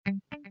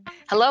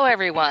Hello,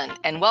 everyone,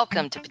 and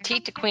welcome to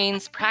Petite to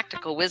Queen's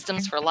Practical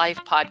Wisdoms for Life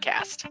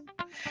podcast.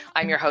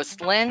 I'm your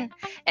host, Lynn,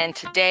 and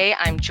today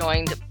I'm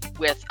joined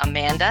with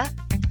Amanda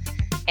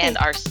and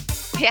our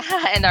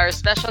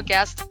special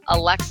guest,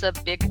 Alexa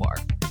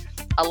Bigwar.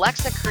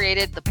 Alexa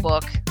created the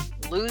book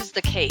Lose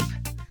the Cape,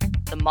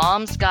 The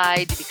Mom's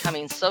Guide to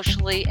Becoming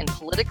Socially and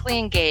Politically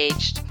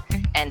Engaged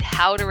and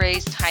How to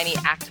Raise Tiny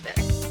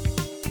Activists.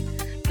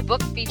 The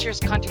book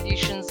features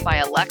contributions by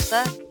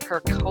Alexa,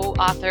 her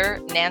co-author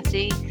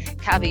Nancy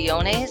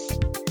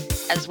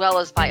Cavillones, as well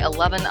as by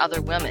 11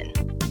 other women.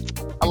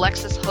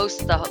 Alexa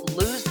hosts the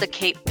Lose the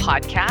Cape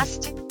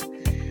podcast.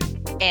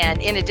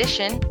 And in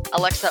addition,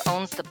 Alexa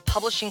owns the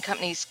publishing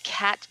companies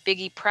Cat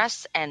Biggie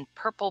Press and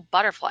Purple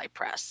Butterfly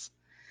Press.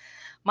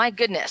 My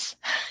goodness,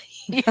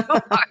 you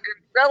are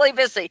really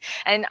busy.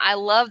 And I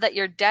love that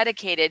you're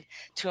dedicated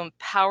to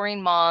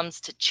empowering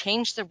moms to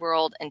change the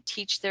world and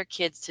teach their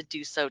kids to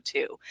do so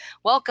too.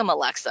 Welcome,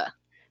 Alexa.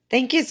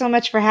 Thank you so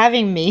much for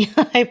having me.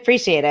 I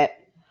appreciate it.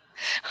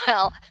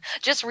 Well,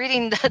 just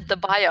reading the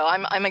bio,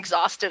 I'm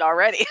exhausted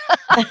already.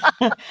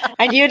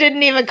 And you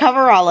didn't even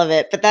cover all of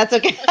it, but that's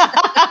okay.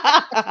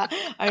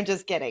 I'm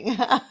just kidding.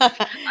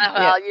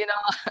 Well, you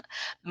know,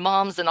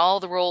 moms and all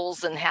the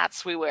roles and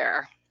hats we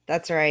wear.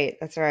 That's right.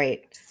 That's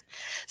right.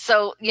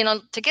 So,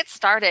 to get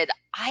started,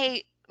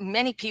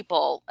 many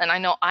people, and I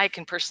know I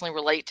can personally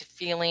relate to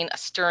feeling a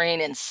stirring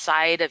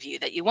inside of you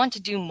that you want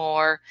to do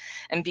more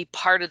and be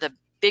part of the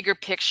bigger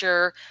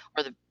picture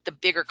or the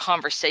bigger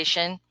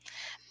conversation.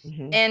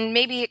 Mm-hmm. And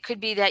maybe it could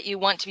be that you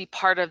want to be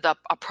part of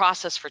a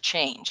process for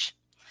change.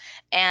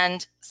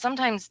 And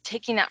sometimes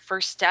taking that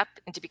first step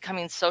into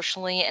becoming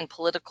socially and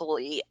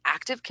politically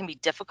active can be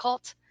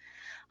difficult.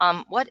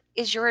 What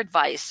is your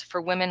advice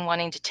for women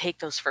wanting to take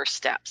those first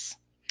steps?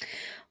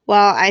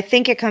 Well, I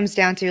think it comes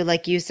down to,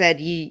 like you said,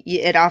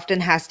 it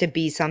often has to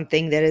be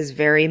something that is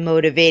very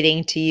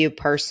motivating to you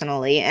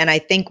personally. And I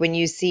think when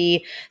you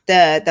see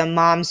the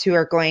moms who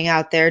are going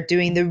out there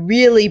doing the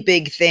really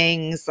big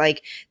things,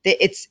 like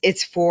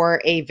it's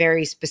for a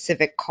very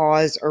specific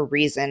cause or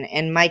reason.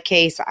 In my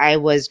case, I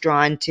was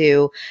drawn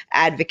to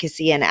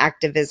advocacy and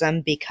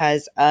activism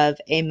because of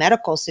a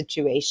medical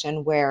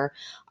situation where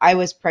I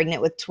was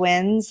pregnant with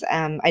twins,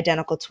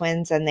 identical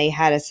twins, and they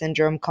had a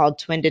syndrome called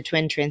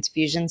twin-to-twin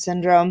transfusion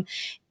syndrome.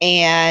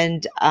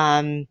 And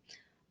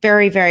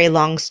very, very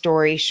long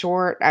story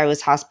short, I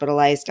was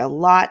hospitalized a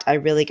lot. I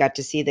really got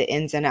to see the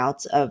ins and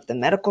outs of the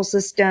medical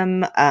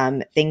system,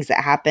 things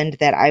that happened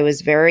that I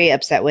was very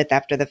upset with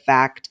after the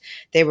fact.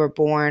 They were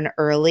born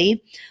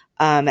early.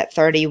 At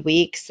 30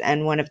 weeks,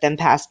 and one of them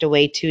passed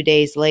away 2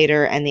 days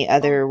later, and the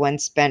other one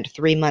spent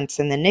 3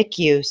 months in the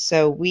NICU.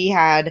 So we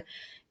had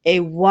a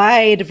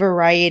wide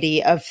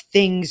variety of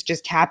things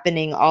just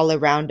happening all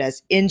around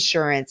us,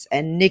 insurance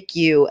and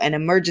NICU and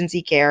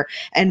emergency care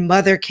and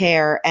mother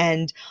care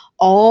and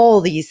all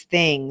these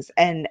things.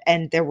 And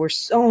there were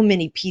so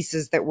many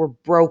pieces that were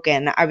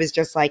broken. I was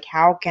just like,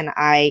 how can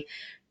I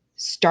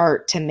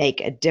start to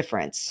make a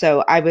difference?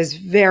 So I was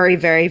very,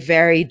 very,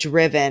 very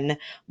driven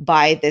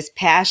by this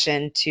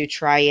passion to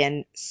try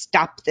and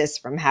stop this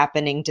from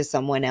happening to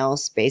someone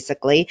else,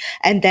 basically.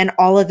 And then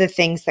all of the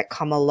things that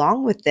come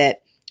along with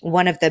it.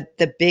 One of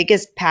the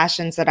biggest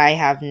passions that I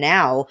have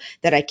now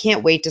that I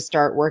can't wait to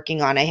start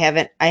working on, I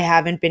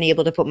haven't been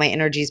able to put my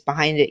energies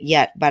behind it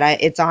yet, but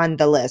it's on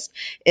the list,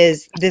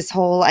 is this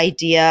whole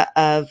idea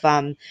of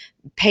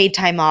paid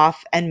time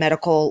off and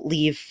medical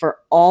leave for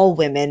all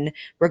women,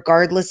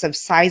 regardless of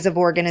size of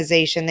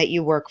organization that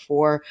you work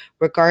for,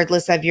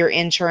 regardless of your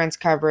insurance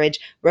coverage,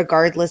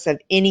 regardless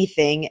of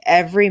anything.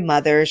 Every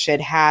mother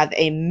should have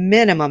a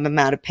minimum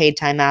amount of paid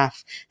time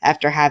off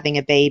after having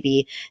a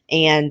baby.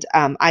 And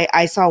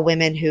I saw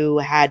women who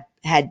had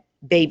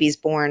babies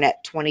born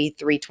at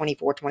 23,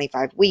 24,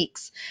 25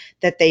 weeks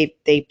that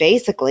they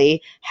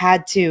basically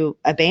had to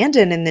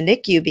abandon in the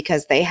NICU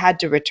because they had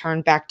to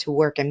return back to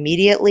work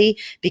immediately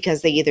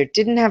because they either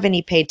didn't have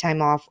any paid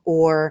time off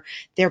or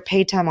their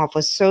paid time off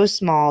was so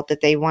small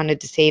that they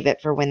wanted to save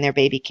it for when their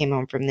baby came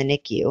home from the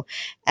NICU.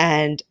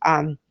 And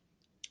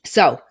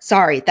so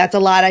sorry, that's a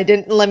lot. I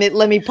didn't let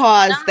me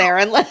pause there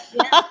and let.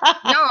 No,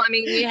 I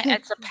mean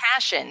it's a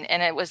passion,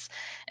 and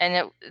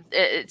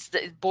it's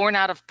born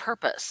out of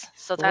purpose.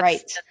 So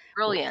that's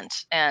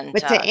brilliant. And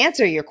but to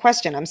answer your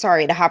question, I'm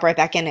sorry to hop right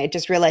back in. I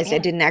just realized I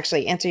didn't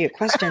actually answer your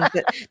question.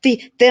 But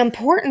the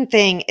important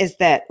thing is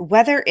that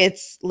whether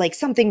it's like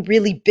something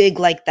really big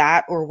like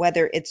that, or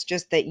whether it's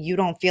just that you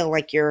don't feel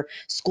like your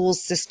school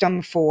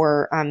system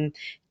for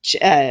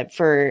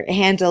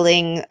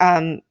handling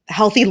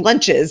healthy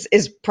lunches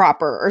is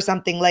proper or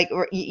something, like,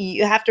 or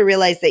you have to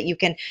realize that you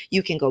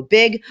can go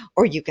big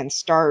or you can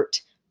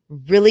start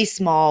really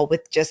small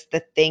with just the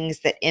things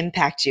that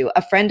impact you.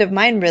 A friend of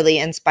mine really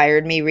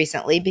inspired me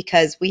recently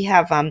because we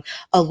have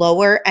a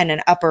lower and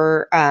an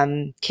upper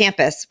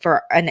campus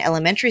for an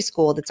elementary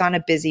school that's on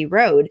a busy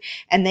road,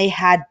 and they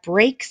had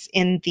breaks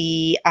in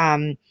the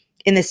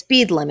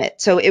speed limit.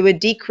 So it would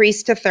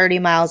decrease to 30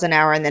 miles an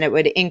hour and then it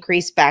would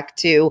increase back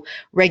to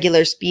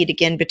regular speed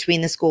again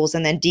between the schools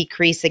and then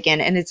decrease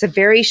again. And it's a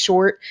very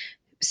short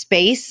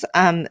space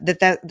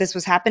that this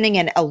was happening,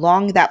 and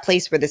along that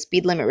place where the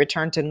speed limit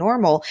returned to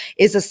normal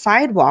is a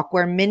sidewalk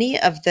where many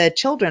of the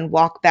children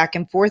walk back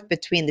and forth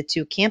between the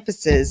two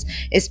campuses,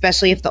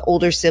 especially if the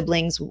older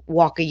siblings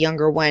walk a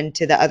younger one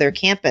to the other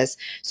campus.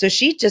 So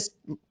she just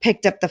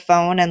picked up the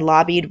phone and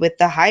lobbied with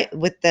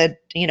the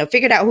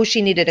figured out who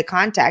she needed to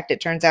contact.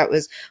 It turns out it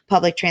was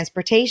public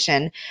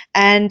transportation,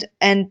 and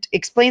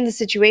explained the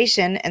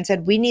situation and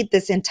said, we need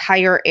this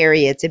entire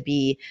area to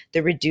be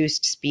the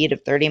reduced speed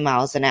of 30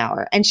 miles an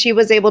hour. And she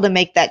was able to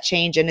make that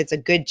change, and it's a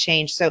good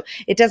change. So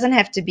it doesn't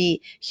have to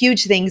be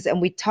huge things.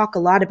 And we talk a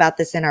lot about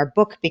this in our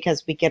book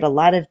because we get a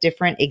lot of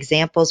different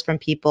examples from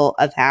people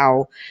of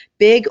how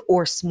big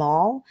or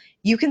small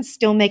you can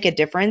still make a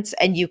difference,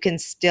 and you can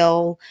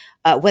still,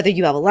 whether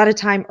you have a lot of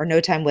time or no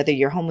time, whether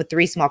you're home with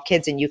 3 small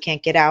kids and you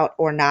can't get out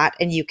or not,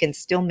 and you can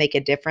still make a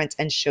difference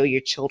and show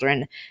your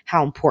children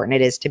how important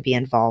it is to be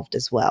involved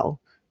as well.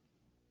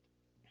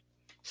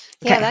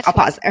 Yeah, Okay, I'll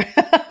pause there.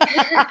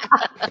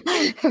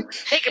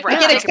 Take a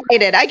breath.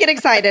 I get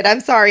excited. I'm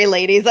sorry,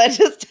 ladies. I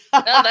just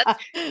No,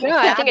 that's No,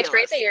 I think it's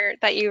great fabulous.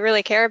 that you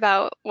really care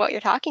about what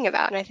you're talking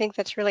about, and I think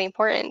that's really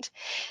important.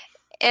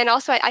 And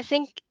also, I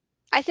think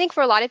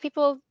for a lot of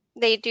people,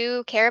 they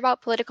do care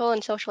about political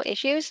and social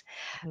issues,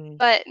 Mm.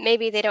 but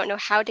maybe they don't know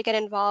how to get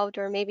involved,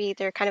 or maybe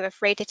they're kind of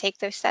afraid to take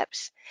those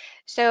steps.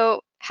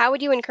 So, how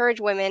would you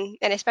encourage women,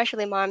 and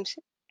especially moms,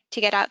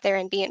 to get out there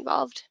and be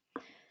involved?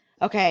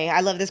 Okay, I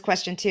love this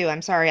question too.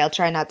 I'm sorry, I'll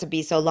try not to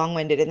be so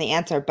long-winded in the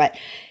answer, but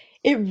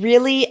it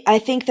really, I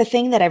think the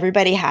thing that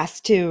everybody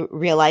has to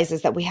realize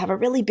is that we have a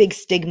really big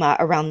stigma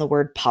around the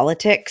word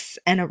politics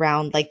and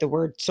around like the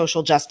word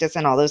social justice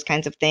and all those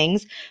kinds of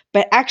things.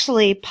 But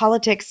actually,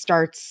 politics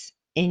starts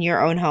in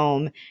your own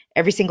home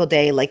every single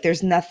day. Like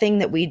there's nothing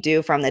that we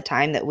do from the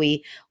time that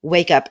we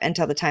wake up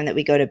until the time that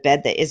we go to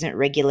bed that isn't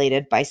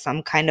regulated by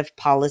some kind of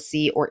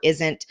policy or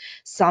isn't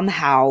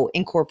somehow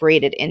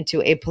incorporated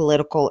into a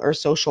political or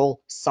social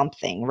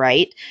something,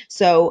 right?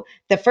 So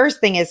the first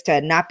thing is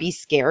to not be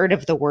scared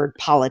of the word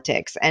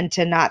politics and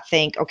to not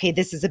think, okay,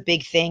 this is a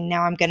big thing.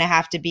 Now I'm going to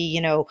have to be,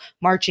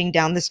 marching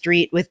down the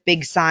street with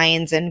big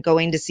signs and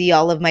going to see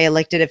all of my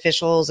elected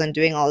officials and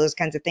doing all those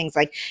kinds of things.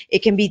 Like it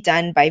can be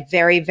done by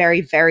very,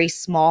 very, very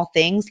small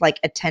things like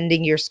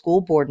attending your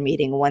school board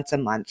meeting once a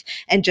month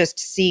and just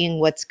seeing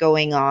what's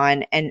going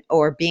on, and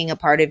or being a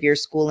part of your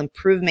school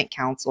improvement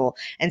council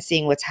and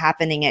seeing what's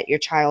happening at your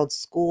child's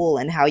school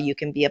and how you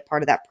can be a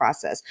part of that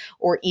process,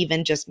 or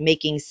even just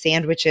making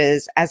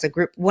sandwiches as a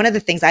group. One of the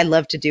things I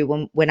loved to do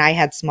when I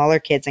had smaller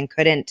kids and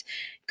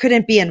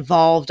couldn't be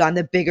involved on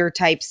the bigger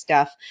type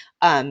stuff,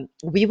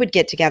 we would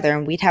get together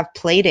and we'd have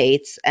play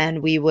dates,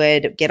 and we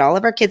would get all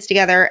of our kids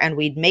together and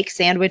we'd make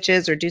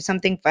sandwiches or do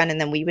something fun, and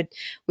then we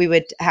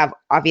would have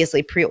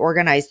obviously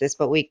pre-organized this,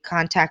 but we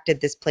contacted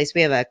this place.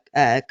 We have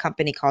a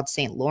company called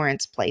St.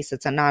 Lawrence Place.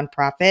 It's a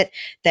nonprofit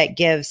that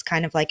gives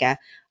kind of like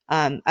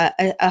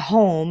a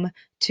home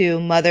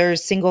to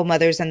mothers, single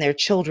mothers and their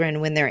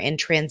children when they're in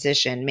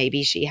transition.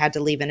 Maybe she had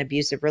to leave an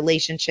abusive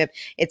relationship.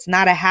 It's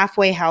not a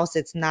halfway house.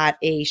 It's not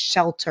a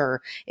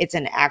shelter. It's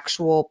an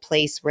actual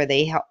place where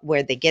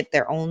they get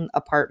their own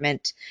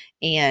apartment,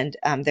 and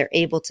they're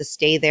able to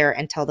stay there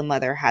until the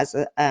mother has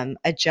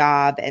a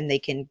job and they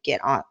can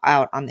get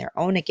out on their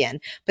own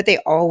again. But they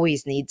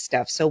always need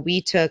stuff. So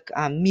we took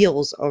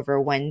meals over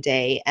one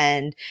day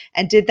and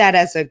did that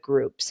as a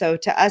group. So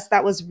to us,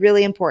 that was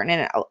really important.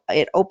 And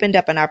it opened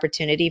up an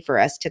opportunity for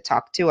us to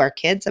talk to our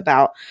kids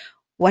about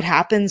what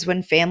happens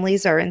when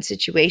families are in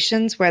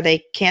situations where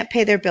they can't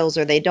pay their bills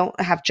or they don't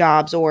have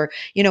jobs, or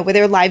where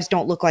their lives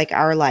don't look like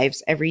our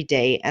lives every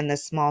day, and the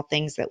small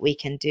things that we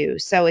can do.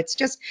 So it's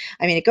just,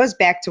 I mean, it goes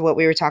back to what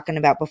we were talking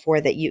about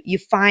before, that you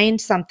find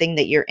something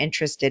that you're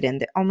interested in.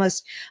 That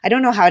almost, I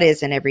don't know how it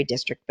is in every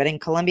district, but in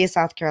Columbia,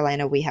 South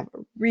Carolina, we have a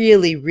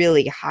really,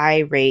 really high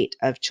rate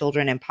of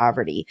children in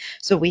poverty.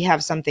 So we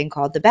have something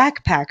called the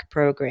backpack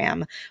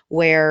program,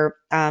 where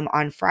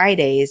on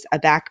Fridays, a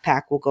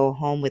backpack will go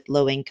home with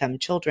low income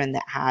children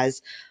that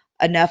has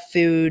enough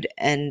food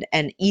and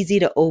easy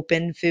to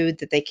open food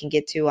that they can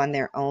get to on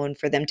their own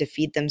for them to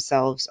feed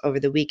themselves over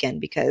the weekend,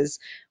 because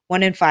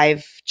 1 in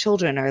 5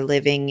 children are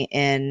living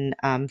in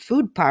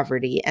food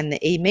poverty, and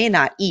they may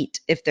not eat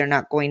if they're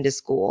not going to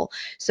school.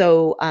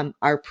 So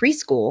our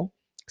preschool,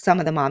 some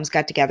of the moms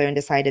got together and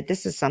decided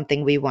this is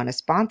something we want to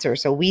sponsor.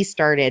 So we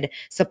started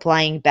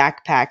supplying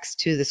backpacks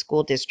to the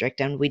school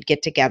district, and we'd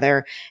get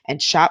together and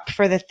shop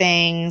for the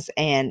things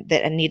and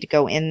that need to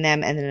go in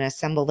them, and then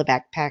assemble the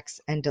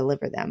backpacks and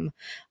deliver them.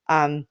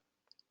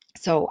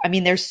 So, I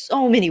mean, there's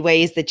so many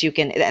ways that you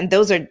can, and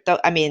those are,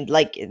 I mean,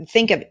 like,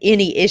 think of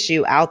any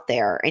issue out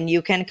there and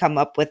you can come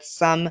up with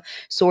some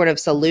sort of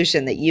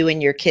solution that you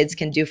and your kids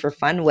can do for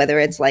fun, whether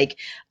it's like,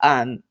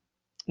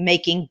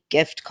 making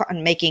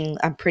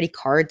pretty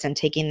cards and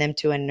taking them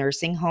to a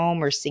nursing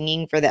home, or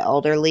singing for the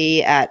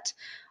elderly at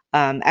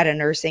a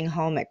nursing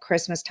home at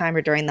Christmas time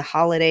or during the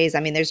holidays. I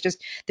mean,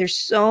 there's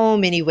so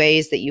many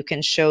ways that you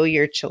can show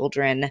your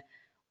children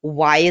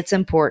why it's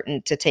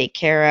important to take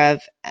care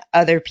of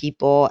other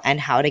people and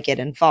how to get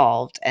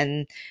involved.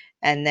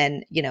 And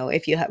then,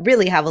 if you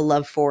really have a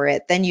love for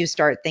it, then you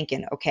start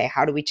thinking, okay,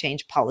 how do we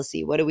change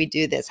policy? What do we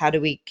do this? How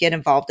do we get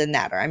involved in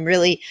that? Or I'm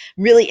really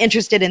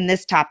interested in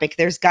this topic.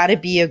 There's got to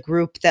be a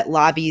group that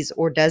lobbies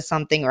or does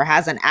something or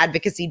has an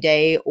advocacy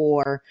day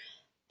or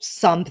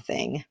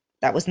something.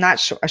 That was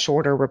not a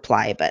shorter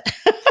reply, but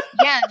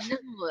Yeah, no,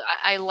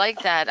 I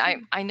like that.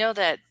 I know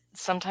that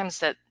sometimes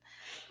that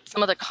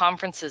some of the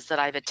conferences that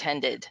I've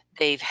attended,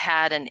 they've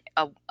had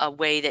a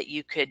way that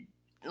you could,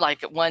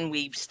 like one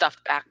we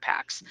stuffed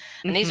backpacks,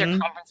 and these are hmm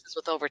conferences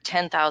with over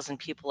 10,000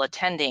 people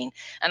attending,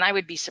 and I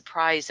would be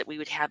surprised that we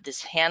would have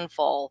this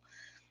handful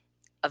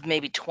of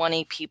maybe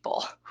 20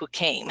 people who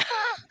came,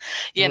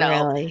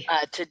 really.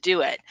 to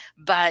do it.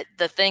 But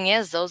the thing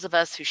is, those of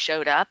us who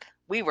showed up,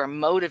 we were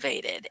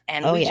motivated,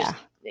 and Oh we yeah. just,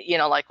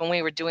 like when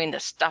we were doing the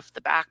stuff,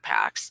 the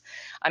backpacks,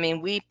 I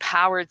mean, we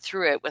powered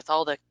through it with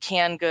all the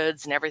canned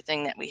goods and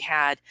everything that we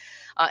had,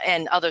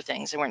 and other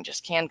things. They weren't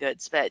just canned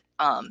goods, but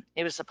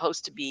it was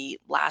supposed to be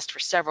last for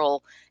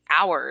several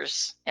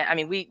hours. I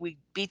mean, we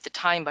beat the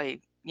time by,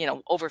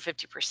 over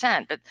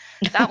 50%, but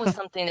that was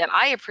something that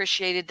I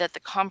appreciated that the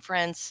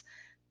conference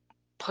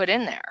put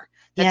in there,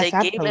 that they Yes,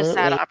 gave us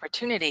that absolutely.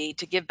 opportunity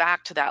to give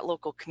back to that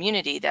local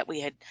community that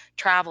we had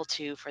traveled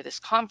to for this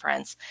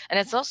conference. And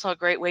it's also a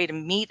great way to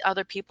meet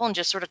other people and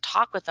just sort of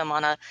talk with them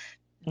on a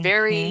hmm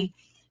very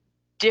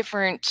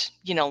different,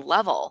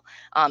 level,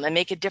 and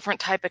make a different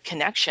type of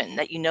connection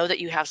that that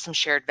you have some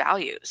shared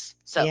values.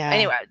 So Yeah.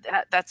 anyway,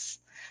 that's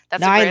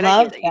No, a I great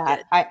idea love that you that.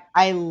 did.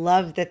 I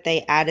love that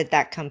they added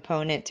that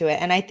component to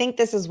it. And I think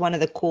this is one of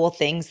the cool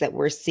things that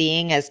we're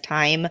seeing as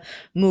time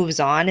moves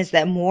on is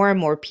that more and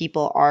more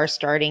people are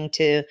starting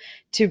to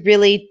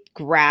really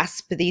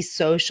grasp these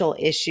social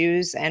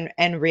issues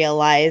and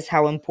realize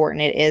how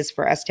important it is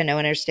for us to know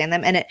and understand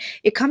them. And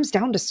it comes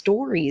down to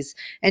stories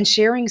and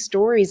sharing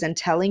stories and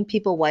telling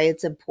people why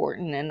it's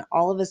important. And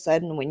all of a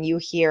sudden when you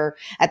hear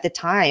at the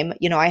time,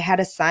 I had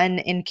a son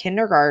in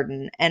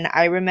kindergarten, and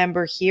I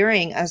remember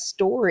hearing a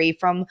story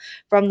from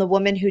the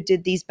woman who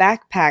did these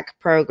backpack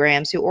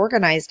programs, who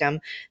organized them,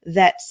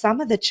 that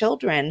some of the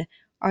children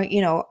are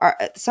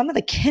some of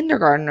the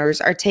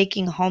kindergartners are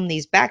taking home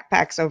these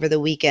backpacks over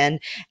the weekend,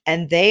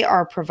 and they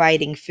are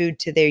providing food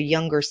to their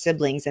younger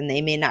siblings, and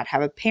they may not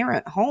have a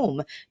parent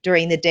home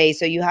during the day,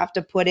 so you have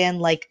to put in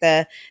like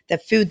the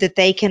food that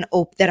they can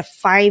open, that a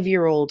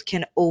 5-year-old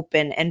can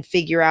open and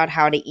figure out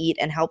how to eat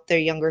and help their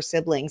younger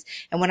siblings.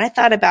 And when I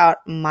thought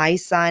about my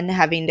son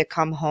having to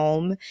come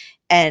home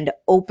and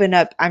open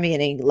up, I'm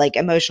getting like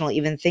emotional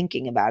even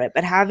thinking about it,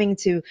 but having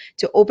to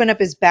open up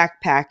his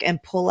backpack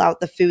and pull out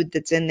the food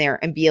that's in there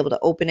and be able to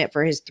open it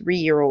for his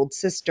 3-year-old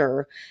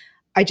sister,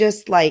 I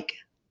just like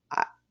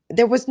I-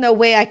 there was no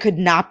way I could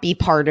not be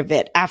part of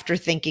it after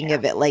thinking Yeah,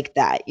 of it like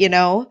that.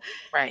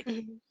 right.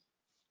 Mhm.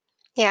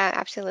 Yeah,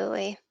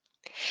 absolutely.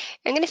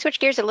 I'm going to switch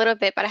gears a little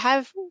bit, but I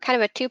have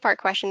kind of a two-part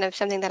question of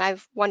something that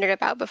I've wondered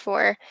about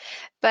before.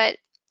 But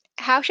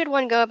how should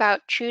one go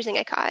about choosing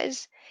a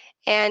cause?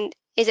 And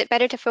is it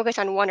better to focus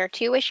on one or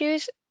two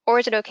issues, or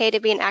is it okay to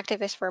be an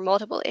activist for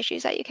multiple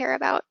issues that you care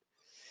about?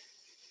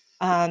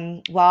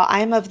 Well,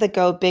 I'm of the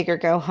go big or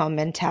go home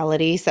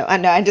mentality. So,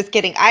 no, I'm just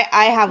kidding.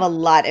 I have a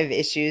lot of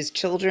issues.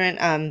 Children,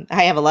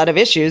 I have a lot of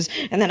issues,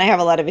 and then I have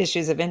a lot of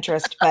issues of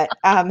interest. But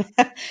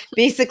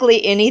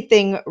basically,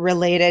 anything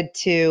related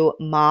to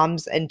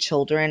moms and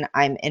children,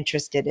 I'm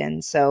interested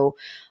in. So,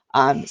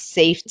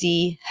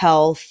 safety,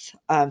 health,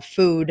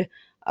 food,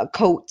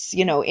 coats,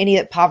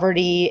 any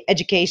poverty,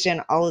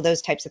 education, all of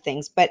those types of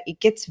things. But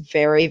it gets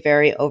very,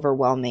 very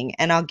overwhelming.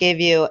 And I'll give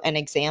you an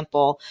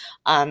example.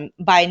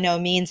 By no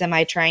means am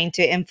I trying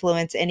to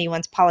influence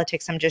anyone's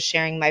politics. I'm just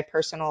sharing my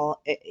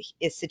personal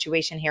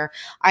situation here.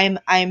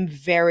 I'm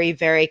very,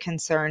 very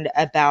concerned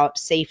about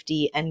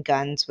safety and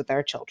guns with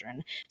our children.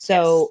 Yes.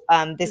 So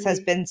this has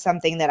been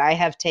something that I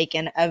have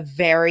taken a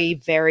very,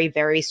 very,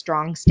 very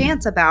strong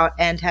stance about,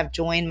 and have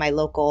joined my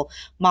local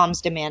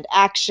Moms Demand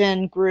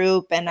Action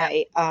group. And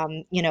Yep.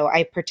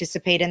 I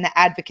participate in the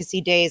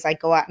advocacy days. I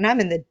go out, and I'm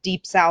in the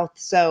deep South,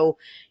 so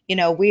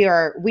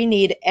we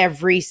need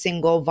every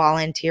single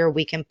volunteer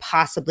we can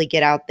possibly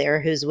get out there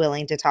who's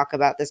willing to talk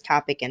about this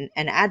topic and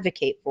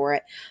advocate for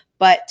it.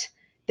 But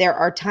there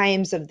are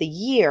times of the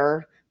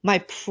year, my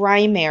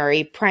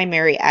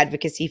primary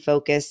advocacy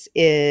focus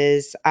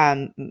is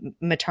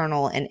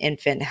maternal and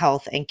infant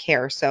health and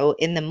care. So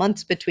in the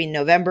months between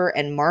November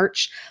and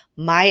March,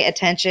 my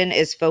attention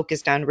is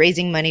focused on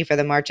raising money for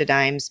the March of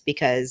Dimes,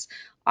 because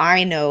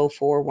I know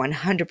for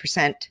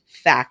 100%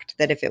 fact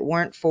that if it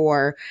weren't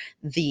for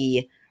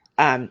the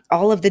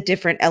all of the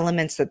different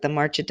elements that the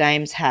March of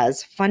Dimes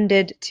has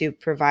funded to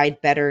provide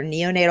better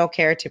neonatal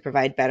care, to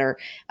provide better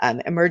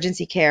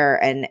emergency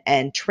care,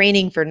 and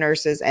training for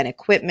nurses and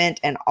equipment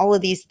and all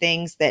of these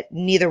things, that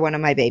neither one of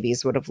my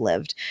babies would have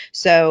lived.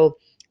 So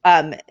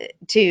um,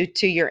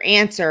 to your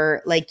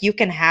answer, like, you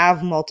can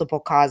have multiple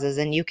causes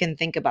and you can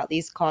think about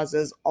these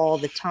causes all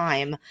the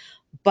time,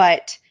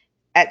 but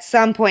at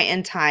some point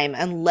in time,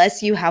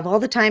 unless you have all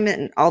the time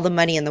and all the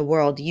money in the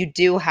world, you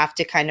do have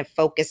to kind of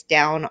focus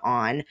down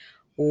on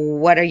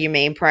what are your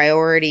main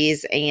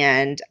priorities,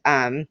 and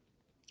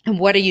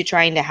what are you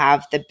trying to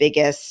have the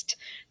biggest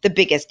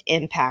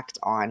impact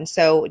on.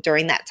 So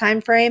during that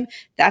time frame,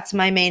 that's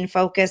my main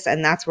focus,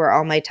 and that's where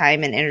all my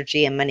time and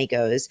energy and money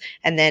goes.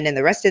 And then in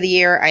the rest of the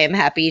year, I am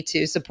happy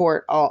to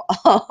support all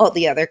all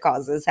the other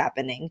causes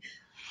happening.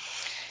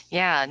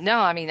 Yeah, no,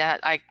 I mean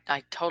that I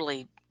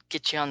totally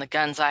get you on the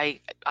guns. I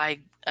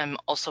am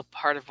also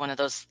part of one of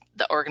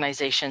the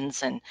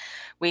organizations, and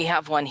we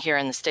have one here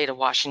in the state of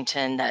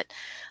Washington that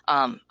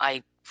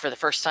I for the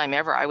first time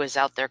ever I was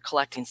out there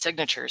collecting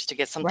signatures to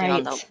get something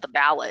on Right. the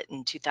ballot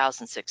in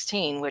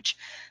 2016, which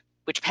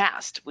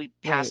passed. We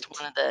passed Right.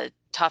 one of the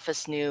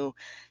toughest new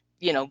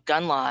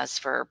gun laws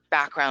for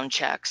background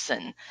checks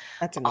and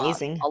That's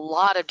amazing. a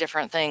lot of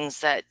different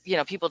things that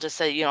people just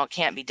say it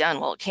can't be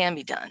done. Well, it can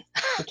be done.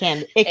 It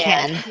can. It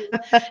and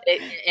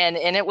can.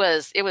 and it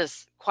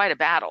was quite a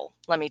battle,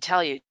 let me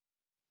tell you,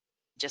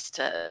 just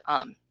to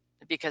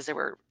because there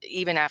were,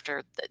 even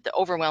after the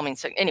overwhelming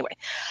anyway.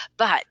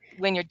 But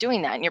when you're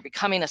doing that and you're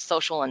becoming a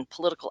social and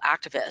political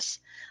activist,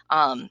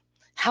 um,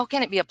 how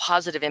can it be a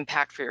positive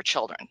impact for your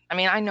children? I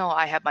mean, I know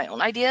I have my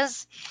own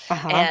ideas,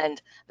 Uh-huh.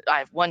 and I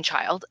have one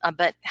child,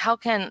 but how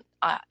can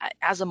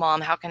as a mom,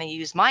 how can I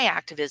use my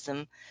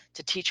activism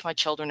to teach my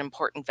children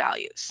important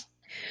values?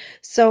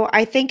 So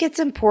I think it's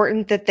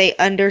important that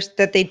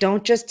that they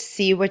don't just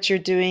see what you're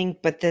doing,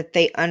 but that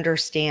they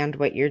understand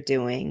what you're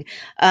doing.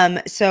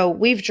 So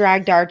we've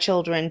dragged our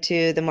children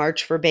to the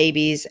March for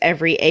Babies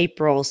every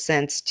April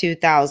since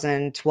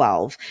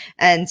 2012,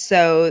 and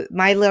so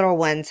my little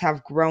ones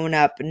have grown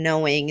up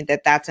knowing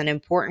that that's an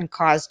important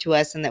cause to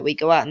us, and that we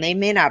go out. And they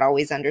may not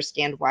always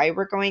understand why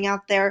we're going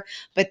out there,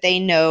 but they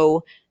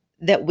know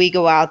that we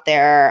go out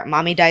there.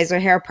 Mommy dyes her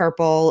hair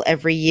purple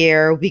every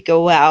year. We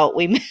go out.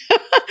 We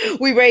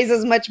we raise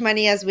as much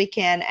money as we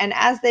can. And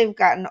as they've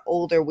gotten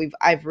older,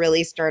 I've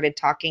really started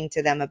talking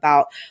to them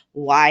about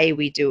why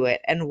we do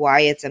it and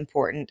why it's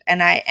important.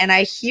 And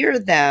I hear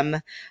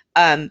them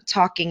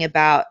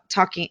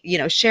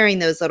sharing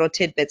those little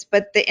tidbits.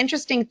 But the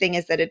interesting thing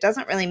is that it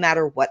doesn't really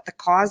matter what the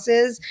cause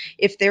is.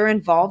 If they're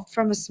involved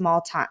from a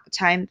small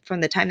time,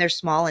 from the time they're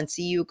small, and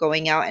see you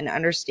going out and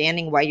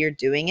understanding why you're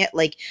doing it,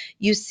 like,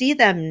 you see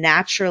them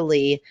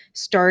naturally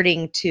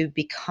starting to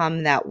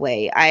become that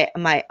way.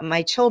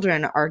 My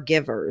children are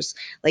givers.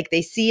 Like,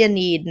 they see a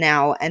need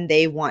now and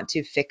they want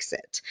to fix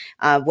it.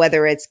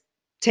 Whether it's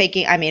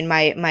taking, I mean,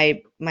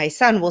 my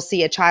son will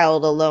see a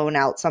child alone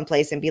out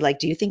someplace and be like,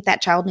 "Do you think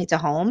that child needs a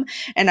home?"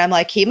 And I'm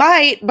like, "He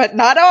might, but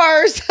not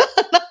ours."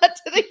 Not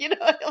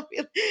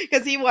to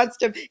because he wants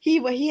to.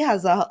 He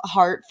has a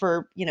heart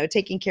for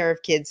taking care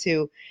of kids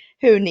who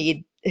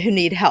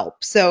need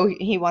help. So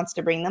he wants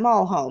to bring them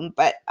all home.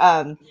 But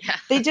Yeah.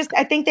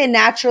 I think they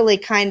naturally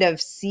kind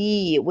of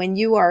see when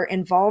you are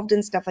involved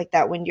in stuff like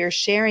that, when you're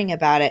sharing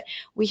about it.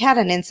 We had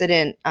an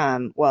incident,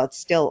 well, it's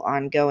still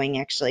ongoing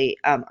actually.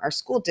 Our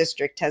school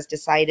district has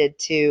decided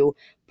to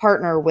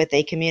partner with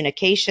a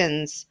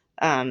communications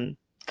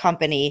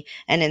company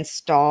and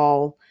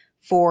install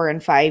 4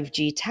 and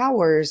 5G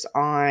towers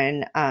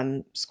on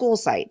school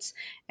sites.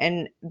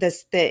 And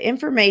the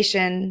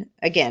information,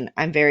 again,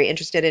 I'm very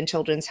interested in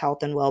children's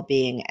health and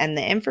well-being, and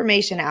the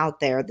information out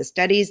there, the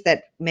studies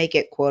that make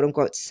it quote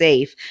unquote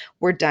safe,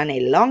 were done a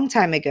long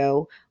time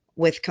ago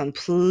with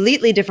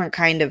completely different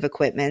kind of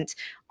equipment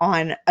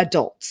on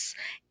adults.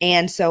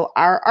 And so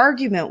our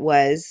argument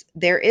was,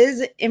 there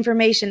is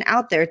information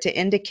out there to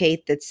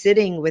indicate that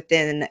sitting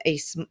within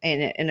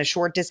in a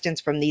short distance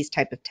from these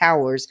type of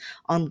towers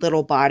on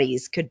little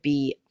bodies could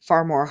be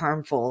far more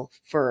harmful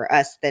for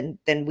us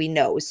than we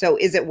know. So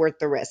is it worth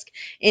the risk?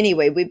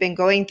 Anyway, we've been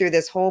going through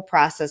this whole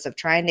process of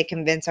trying to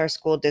convince our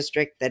school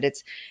district that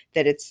it's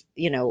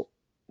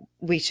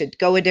we should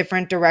go a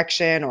different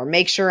direction, or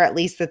make sure at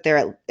least that they're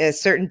at a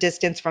certain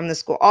distance from the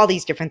school, all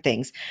these different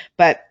things.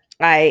 But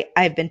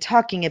I've been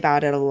talking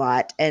about it a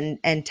lot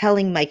and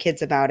telling my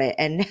kids about it.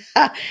 And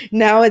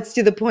now it's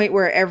to the point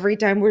where every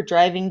time we're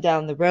driving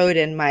down the road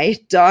and my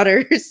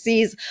daughter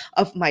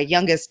my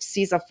youngest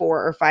sees a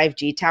 4 or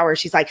 5G tower,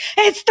 she's like,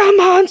 "It's the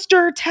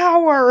monster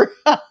tower."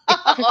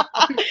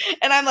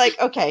 And I'm like,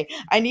 "Okay,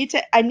 I need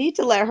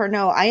to let her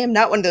know I am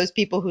not one of those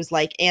people who's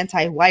like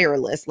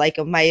anti-wireless. Like,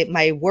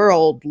 my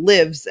world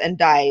lives and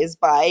dies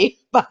by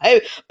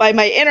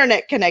my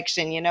internet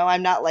connection.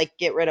 I'm not like,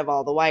 get rid of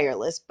all the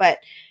wireless, but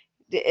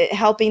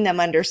helping them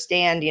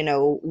understand,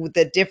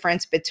 the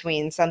difference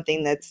between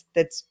something that's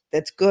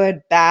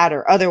good, bad,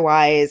 or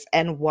otherwise,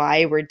 and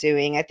why we're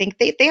doing. I think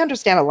they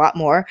understand a lot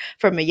more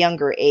from a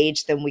younger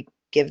age than we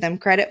give them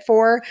credit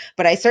for.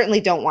 But I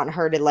certainly don't want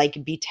her to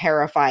like be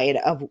terrified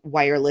of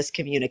wireless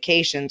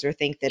communications or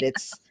think that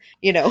it's,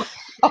 a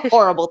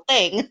horrible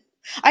thing.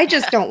 I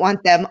just don't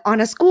want them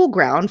on a school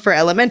ground for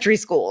elementary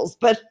schools.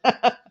 But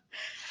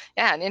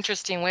Yeah, an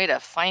interesting way to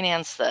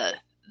finance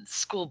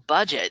school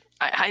budget.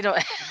 I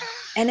don't.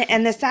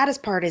 And the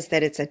saddest part is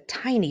that it's a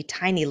tiny,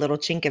 tiny little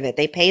chink of it.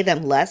 They pay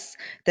them less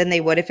than they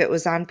would if it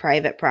was on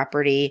private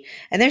property.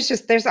 And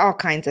there's all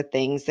kinds of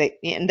things that,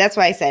 and that's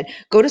why I said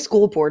go to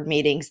school board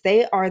meetings.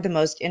 They are the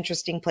most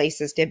interesting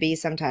places to be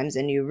sometimes,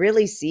 and you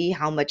really see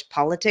how much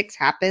politics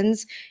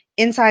happens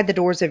inside the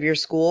doors of your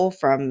school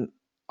from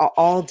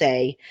all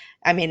day.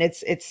 I mean,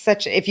 it's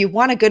such, if you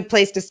want a good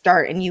place to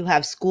start and you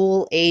have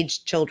school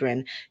aged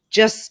children,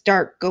 just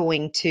start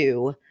going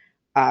to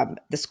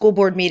the school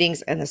board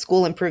meetings and the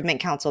school improvement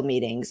council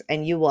meetings,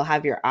 and you will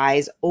have your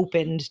eyes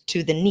opened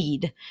to the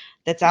need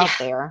that's Yeah, out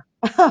there.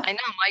 I know.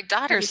 My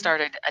daughter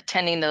started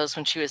attending those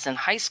when she was in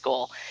high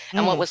school.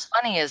 And what Mm, was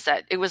funny is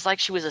that it was like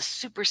she was a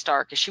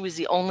superstar because she was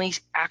the only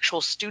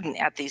actual student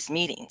at these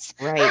meetings.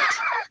 right,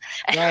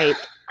 right.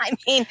 I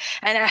mean,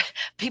 and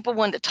people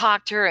wanted to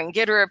talk to her and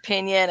get her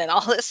opinion and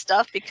all this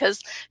stuff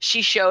because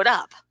she showed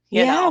up,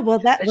 Yeah, but well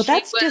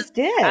she that's was just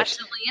it.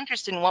 passionately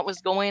interested in what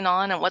was going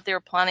on and what they were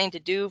planning to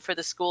do for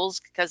the schools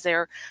because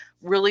they're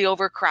really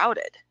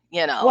overcrowded,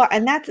 Well,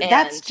 and that's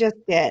and just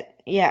it.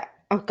 Yeah.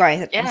 Oh, go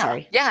ahead. I'm yeah,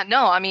 sorry. yeah,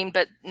 no, I mean,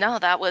 but no,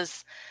 that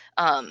was,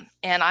 and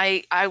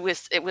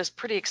it was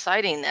pretty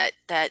exciting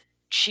that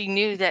she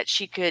knew that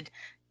she could,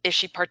 if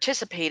she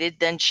participated,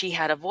 then she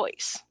had a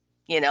voice,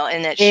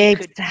 and that she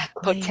could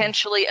Exactly.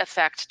 potentially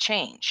affect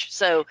change.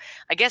 So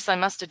I guess I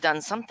must have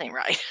done something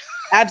right.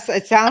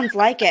 Absolutely, it sounds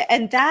like it.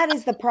 And that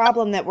is the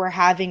problem that we're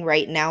having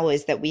right now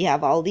is that we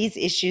have all these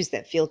issues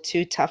that feel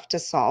too tough to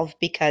solve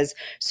because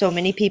so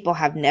many people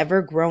have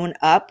never grown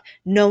up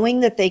knowing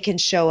that they can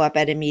show up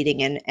at a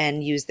meeting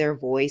and use their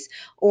voice,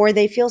 or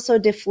they feel so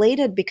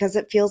deflated because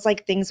it feels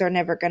like things are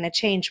never going to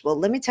change. Well,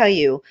 let me tell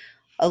you,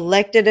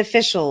 elected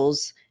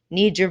officials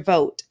need your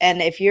vote.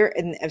 And if you're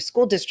in a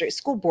school district,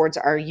 school boards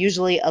are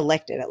usually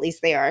elected, at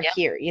least they are Yeah,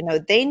 here.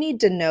 They need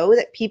to know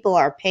that people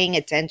are paying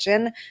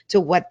attention to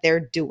what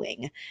they're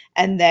doing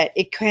and that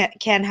it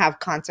can have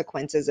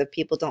consequences if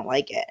people don't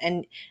like it.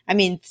 And I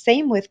mean,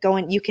 same with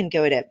going, you can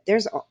go to,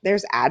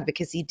 there's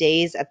advocacy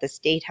days at the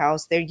state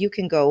house there. You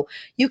can go,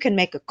 you can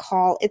make a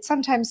call. It's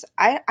sometimes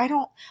I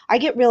don't, I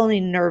get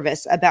really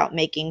nervous about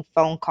making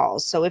phone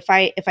calls. So if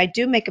I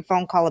do make a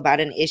phone call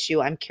about an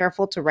issue, I'm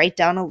careful to write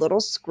down a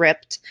little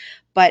script.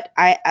 But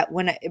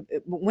when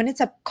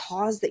it's a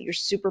cause that you're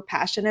super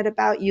passionate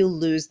about, you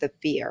lose the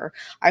fear.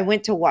 I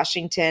went to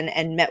Washington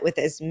and met with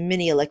as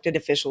many elected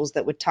officials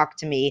that would talk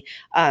to me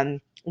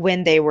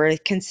when they were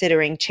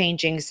considering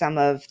changing some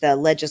of the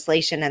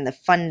legislation and the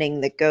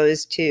funding that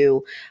goes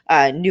to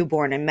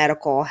newborn and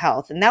medical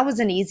health. And that was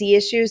an easy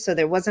issue. So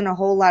there wasn't a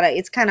whole lot of,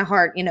 it's kind of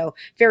hard,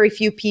 very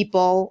few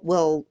people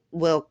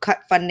will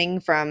cut funding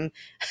from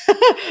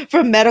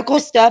from medical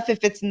stuff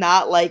if it's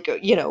not like,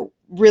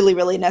 really,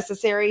 really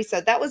necessary. So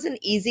that was an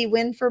easy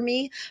win for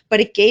me, but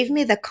it gave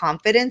me the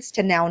confidence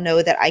to now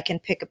know that I can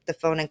pick up the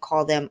phone and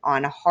call them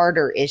on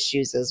harder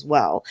issues as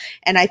well.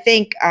 And I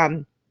think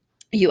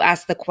you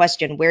asked the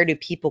question, where do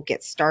people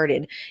get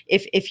started?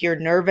 If you're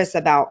nervous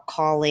about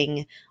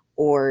calling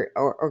or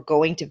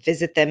going to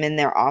visit them in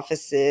their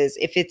offices,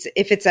 if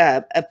it's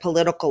a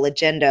political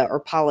agenda or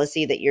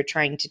policy that you're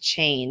trying to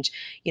change,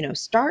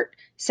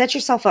 set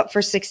yourself up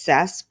for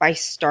success by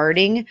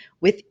starting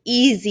with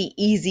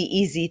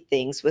easy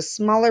things, with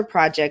smaller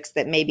projects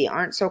that maybe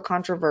aren't so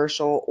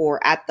controversial,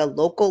 or at the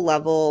local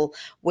level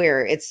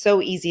where it's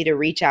so easy to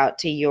reach out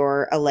to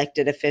your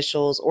elected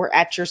officials, or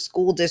at your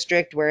school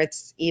district where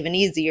it's even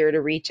easier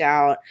to reach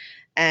out.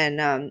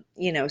 And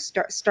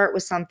start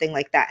with something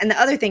like that. And the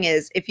other thing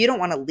is, if you don't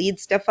want to lead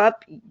stuff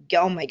up,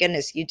 oh my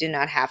goodness, you do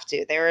not have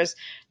to.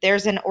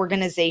 There's an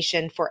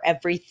organization for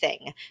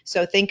everything.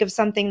 So think of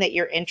something that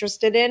you're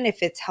interested in.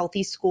 If it's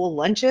healthy school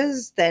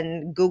lunches,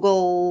 then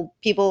Google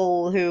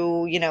people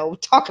who,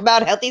 talk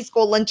about healthy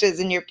school lunches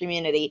in your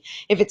community.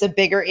 If it's a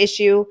bigger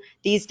issue,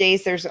 these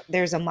days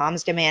there's a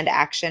Moms Demand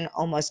Action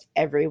almost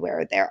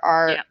everywhere. There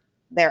are yeah,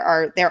 there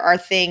are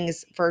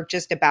things for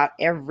just about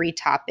every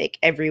topic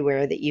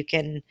everywhere that you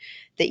can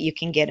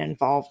get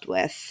involved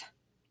with.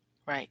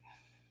 right.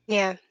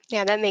 Yeah,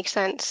 yeah, that makes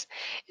sense.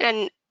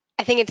 And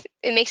I think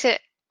it makes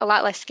it a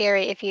lot less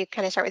scary if you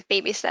kind of start with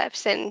baby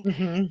steps and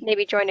Mhm.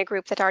 maybe join a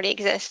group that already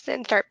exists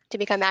and start to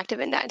become active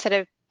in that instead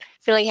of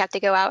feeling you have to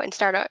go out and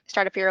start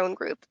up your own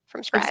group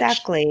from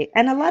scratch. Exactly.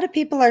 And a lot of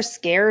people are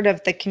scared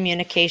of the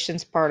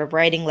communications part of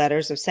writing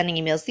letters, of sending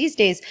emails. These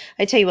days,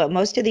 I tell you what,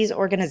 most of these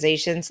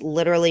organizations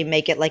literally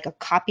make it like a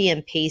copy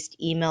and paste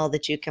email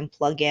that you can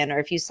plug in. Or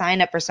if you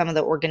sign up for some of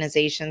the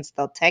organizations,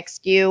 they'll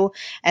text you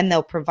and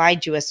they'll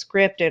provide you a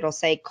script. It'll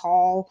say,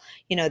 call,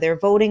 they're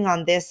voting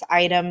on this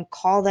item,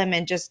 call them,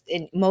 and just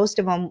in most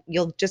of them,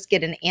 you'll just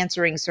get an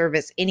answering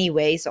service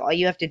anyway. So all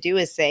you have to do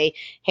is say,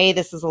 hey,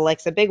 this is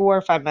Alexa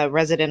Bigworth. I'm a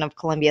resident of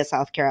Columbia,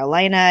 South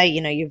Carolina.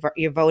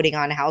 You're voting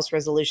on House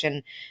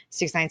Resolution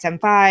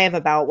 6975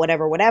 about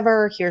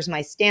whatever. Here's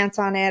my stance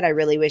on it. I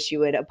really wish you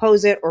would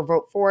oppose it or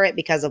vote for it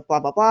because of blah,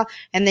 blah, blah.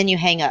 And then you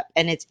hang up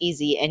and it's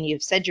easy and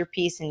you've said your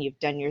piece and you've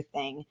done your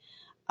thing.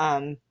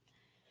 Um,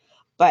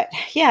 But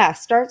yeah,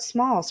 start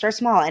small.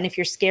 And if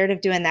you're scared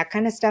of doing that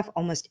kind of stuff,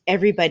 almost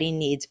everybody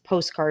needs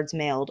postcards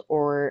mailed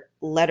or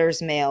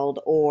letters mailed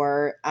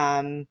or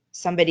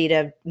somebody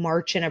to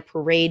march in a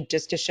parade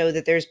just to show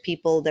that there's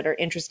people that are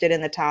interested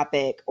in the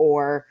topic.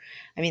 Or,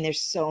 I mean, there's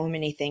so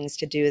many things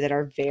to do that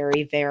are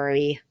very,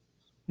 very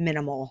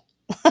minimal.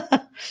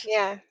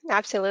 Yeah,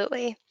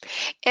 absolutely.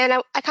 And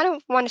I kind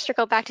of want to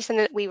circle back to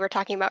something that we were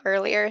talking about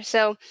earlier.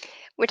 So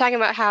we're talking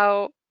about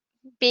how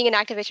being an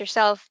activist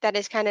yourself, that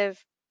is kind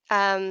of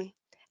um,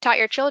 taught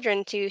your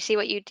children to see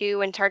what you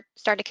do and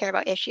start to care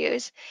about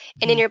issues.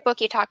 And in Mhm. your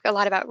book, you talk a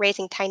lot about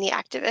raising tiny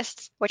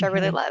activists, which I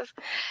really Mhm.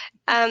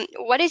 love.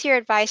 What is your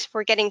advice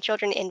for getting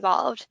children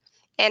involved?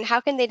 And how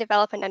can they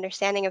develop an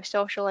understanding of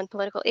social and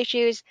political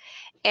issues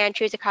and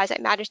choose a cause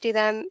that matters to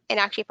them and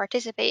actually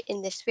participate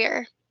in this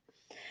sphere?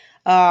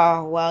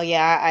 Oh, well,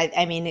 yeah.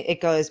 I mean,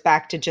 it goes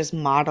back to just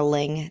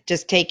modeling,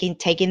 just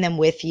taking them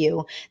with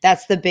you.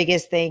 That's the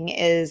biggest thing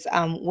is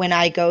when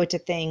I go to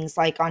things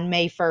like on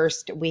May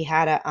 1st, we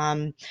had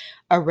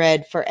a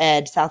Red for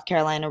Ed, South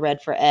Carolina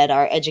Red for Ed.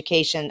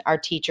 Our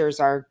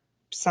teachers are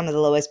some of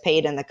the lowest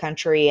paid in the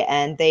country,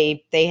 and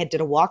they had did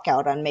a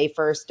walkout on May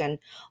 1st, and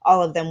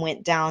all of them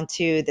went down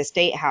to the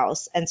state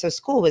house, and so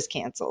school was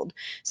canceled.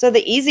 So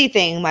the easy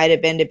thing might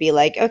have been to be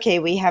like, okay,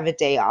 we have a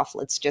day off.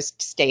 Let's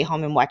just stay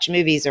home and watch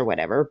movies or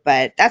whatever.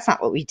 But that's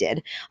not what we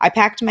did. I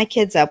packed my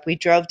kids up. We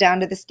drove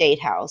down to the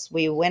state house.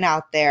 We went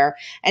out there,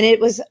 and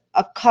it was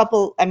a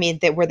couple. I mean,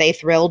 were they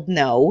thrilled?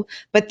 No,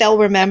 but they'll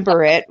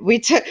remember it. We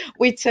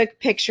took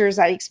pictures.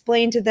 I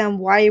explained to them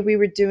why we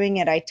were doing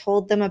it. I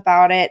told them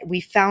about it.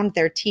 We found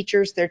their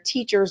teachers. Their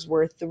teachers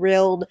were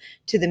thrilled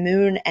to the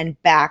moon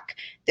and back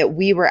that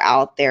we were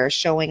out there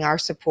showing our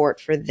support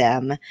for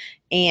them.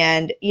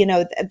 And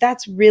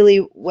that's really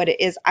what it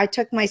is. I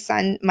took my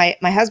son. My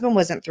husband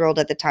wasn't thrilled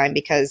at the time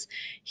because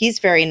he's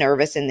very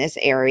nervous in this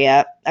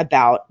area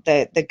about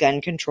the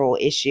gun control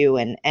issue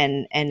and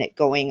it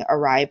going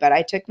awry. But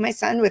I took my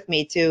son with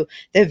me to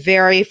the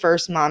very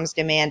first Moms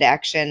Demand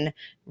Action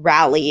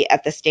rally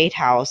at the State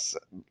House,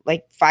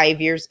 like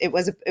 5 years. It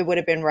would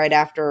have been right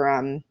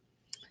after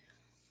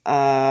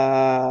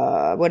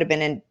would have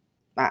been in,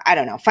 I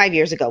don't know, 5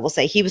 years ago. We'll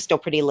say he was still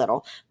pretty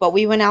little, but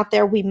we went out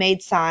there, we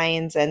made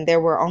signs, and there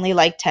were only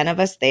like 10 of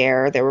us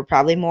there. There were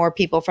probably more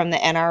people from the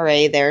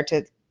NRA there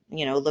to,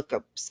 look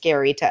up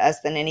scary to us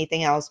than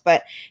anything else.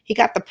 But he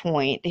got the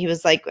point. He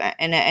was like,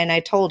 and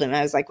I told him,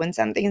 I was like, when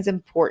something is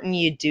important,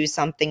 you do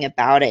something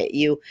about it.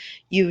 You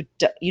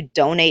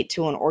donate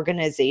to an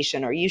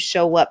organization, or you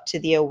show up to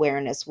the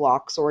awareness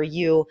walks, or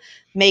you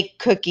make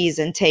cookies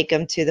and take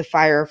them to the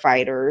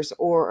firefighters,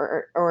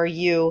 or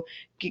you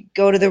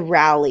go to the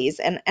rallies,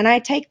 and I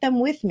take them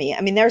with me. I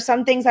mean, there are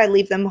some things I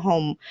leave them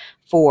home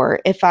for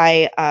if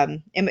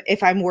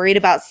I'm worried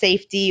about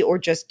safety or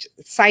just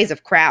size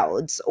of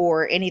crowds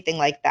or anything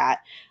like that.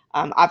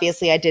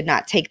 Obviously, I did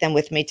not take them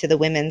with me to the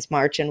Women's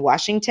March in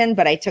Washington,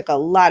 but I took a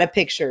lot of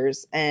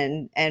pictures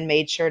and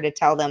made sure to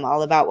tell them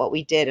all about what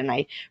we did, and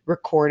I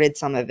recorded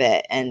some of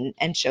it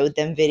and showed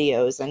them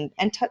videos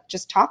and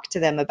just talked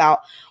to them about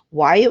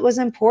why it was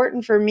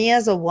important for me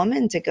as a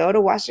woman to go to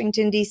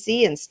Washington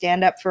D.C. and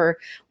stand up for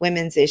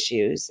women's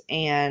issues.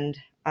 And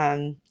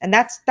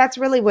that's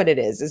really what it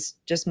is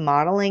just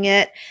modeling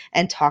it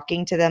and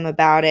talking to them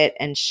about it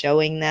and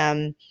showing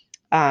them.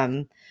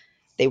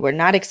 They were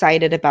not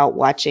excited about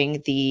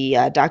watching the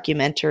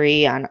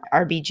documentary on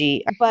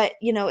RBG, but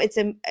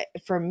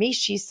for me,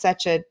 she's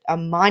such a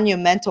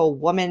monumental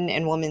woman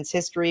in women's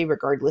history,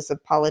 regardless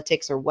of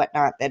politics or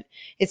whatnot, that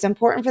it's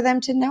important for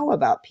them to know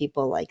about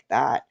people like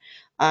that.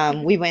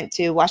 We went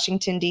to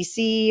Washington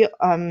D.C.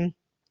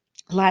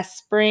 Last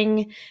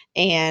spring,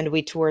 and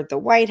we toured the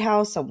White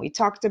House, and we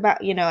talked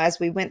about, as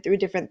we went through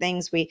different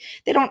things, they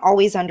don't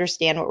always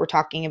understand what we're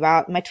talking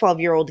about. My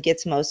 12-year-old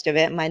gets most of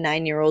it, my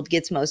 9-year-old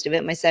gets most of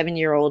it, my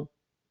 7-year-old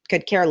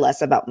could care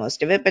less about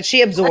most of it, but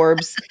she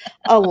absorbs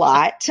a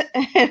lot.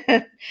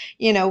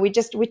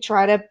 We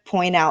try to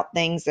point out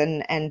things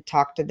and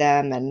talk to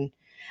them. And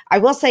I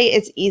will say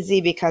it's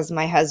easy because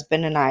my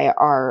husband and I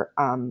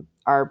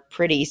are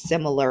pretty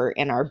similar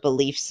in our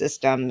belief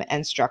system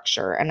and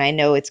structure. And I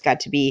know it's got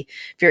to be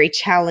very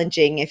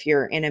challenging if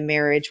you're in a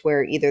marriage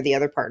where either the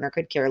other partner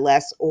could care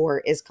less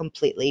or is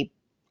completely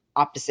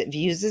opposite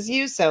views as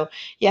you. So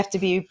you have to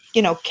be,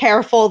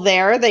 careful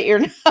there that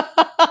you're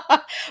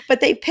not, but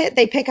they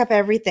pick up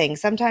everything.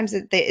 Sometimes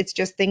it's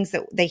just things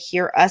that they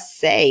hear us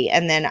say.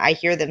 And then I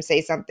hear them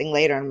say something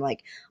later. And I'm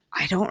like,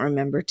 I don't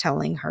remember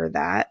telling her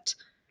that,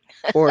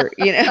 or,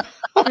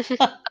 but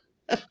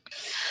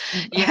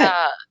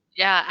Yeah,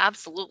 yeah,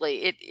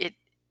 absolutely.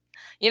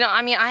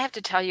 I mean, I have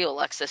to tell you,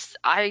 Alexis,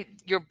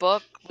 your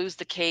book, Lose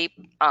the Cape,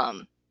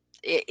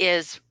 it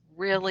is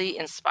really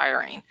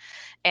inspiring.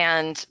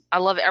 And I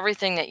love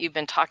everything that you've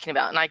been talking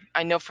about. And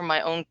I know from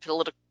my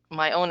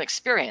own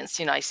experience,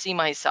 I see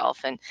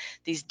myself in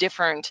these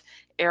different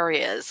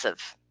areas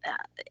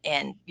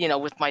and,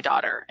 with my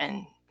daughter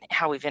and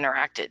how we've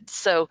interacted.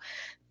 So,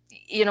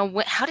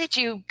 how did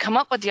you come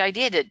up with the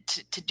idea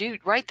to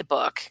write the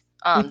book?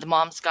 The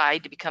Mom's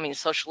Guide to Becoming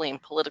Socially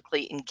and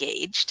Politically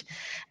Engaged,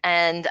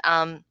 and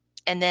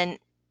then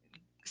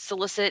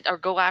solicit or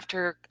go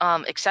after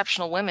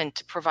exceptional women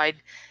to provide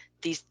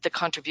the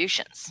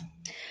contributions.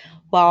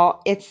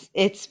 Well, it's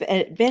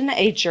been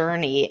a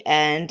journey,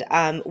 and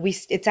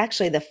it's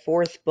actually the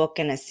fourth book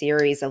in a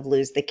series of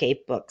Lose the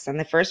Cape books, and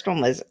the first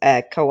one was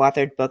a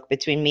co-authored book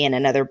between me and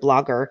another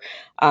blogger,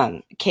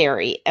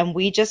 Carrie, and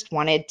we just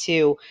wanted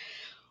to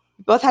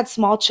both had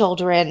small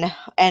children,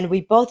 and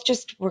we both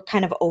just were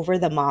kind of over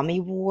the mommy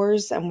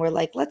wars, and we're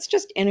like, let's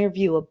just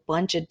interview a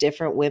bunch of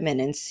different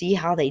women and see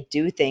how they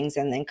do things,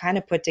 and then kind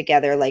of put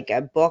together like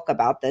a book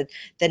about the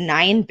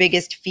 9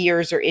 biggest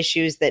fears or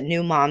issues that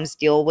new moms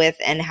deal with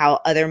and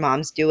how other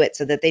moms do it,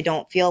 so that they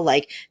don't feel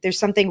like there's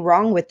something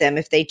wrong with them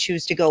if they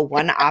choose to go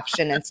one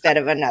option instead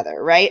of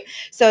another, right?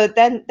 So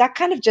then that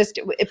kind of just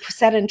it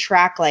set in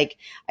track, like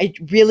I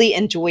really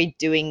enjoyed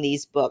doing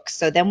these books.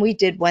 So then we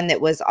did one that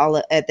was all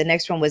the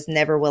next one was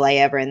Never Will I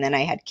Ever, and then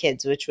I had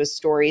Kids, which was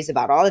stories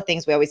about all the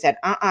things we always said,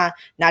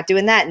 not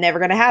doing that, never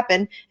going to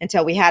happen,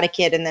 until we had a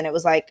kid. And then it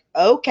was like,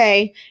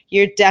 okay,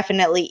 you're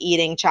definitely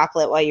eating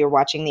chocolate while you're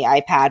watching the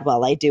iPad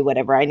while I do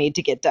whatever I need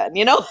to get done,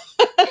 you know?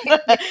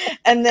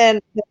 And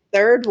then the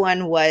third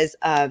one was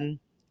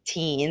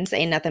Teens,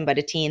 Ain't Nothing But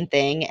a Teen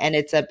Thing, and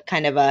it's a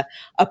kind of a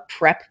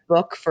prep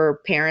book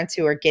for parents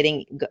who are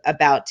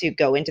about to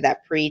go into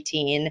that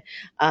preteen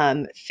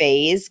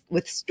phase,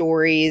 with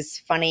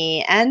stories,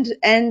 funny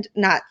and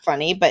not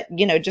funny, but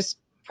just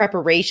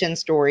preparation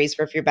stories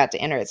for if you're about to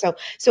enter it.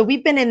 So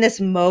we've been in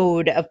this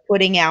mode of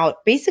putting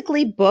out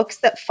basically books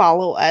that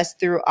follow us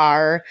through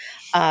our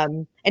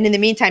and in the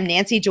meantime,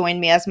 Nancy joined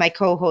me as my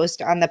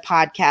co-host on the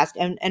podcast,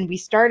 and we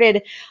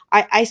started.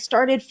 I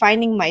started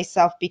finding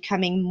myself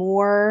becoming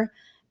more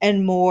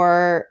and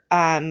more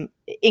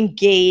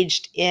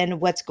engaged in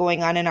what's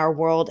going on in our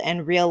world,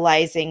 and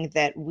realizing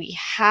that we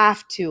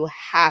have to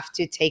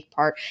take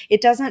part.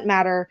 It doesn't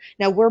matter.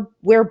 Now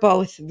we're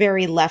both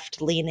very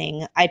left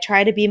leaning. I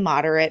try to be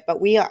moderate,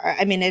 but we are,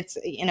 I mean, it's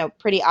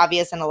pretty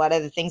obvious in a lot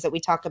of the things that we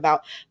talk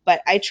about,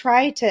 but I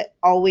try to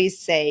always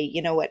say,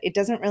 you know what, it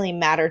doesn't really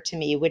matter to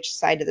me which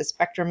side of the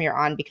spectrum you're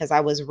on, because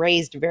I was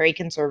raised very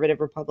conservative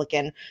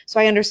Republican, so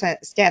I understand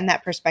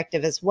that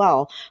perspective as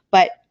well.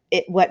 But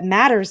what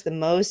matters the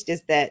most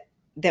is that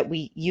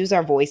we use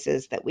our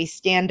voices, that we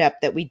stand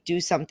up, that we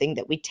do something,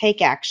 that we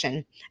take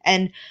action.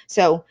 And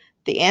so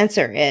the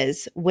answer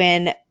is,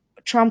 when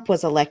Trump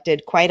was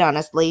elected, quite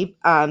honestly,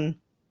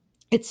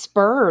 it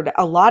spurred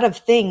a lot of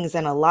things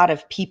and a lot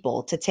of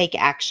people to take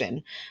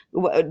action.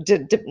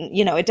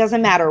 It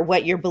doesn't matter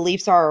what your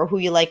beliefs are or who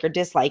you like or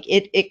dislike.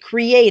 It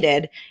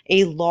created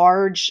a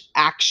large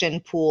action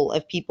pool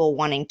of people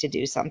wanting to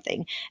do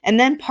something. And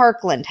then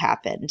Parkland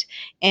happened.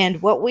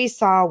 And what we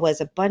saw was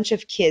a bunch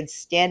of kids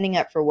standing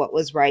up for what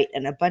was right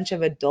and a bunch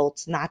of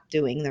adults not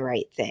doing the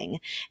right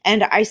thing.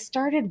 And I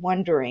started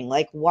wondering,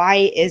 like,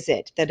 why is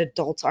it that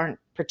adults aren't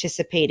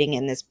participating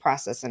in this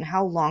process, and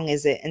how long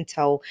is it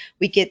until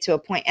we get to a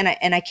point?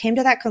 And I came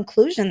to that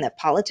conclusion that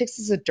politics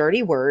is a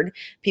dirty word.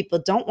 People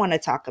don't want to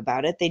talk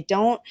about it. They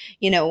don't,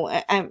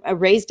 I'm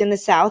raised in the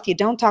South. You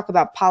don't talk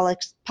about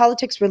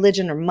politics,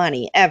 religion, or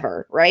money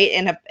ever, right?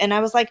 And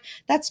I was like,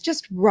 that's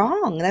just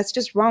wrong. That's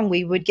just wrong.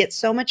 We would get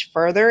so much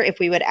further if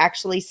we would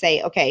actually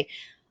say, okay,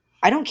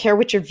 I don't care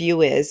what your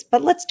view is,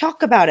 but let's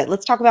talk about it.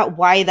 Let's talk about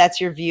why that's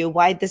your view,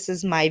 why this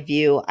is my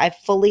view. I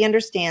fully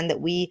understand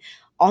that we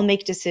all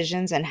make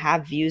decisions and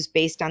have views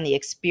based on the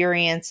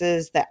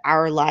experiences that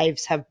our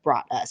lives have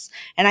brought us.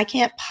 And I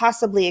can't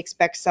possibly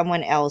expect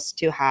someone else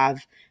to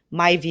have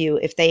my view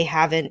if they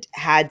haven't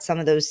had some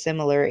of those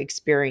similar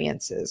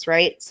experiences,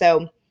 right?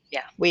 So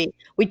Yeah. we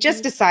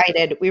just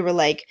decided, we were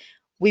like,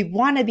 we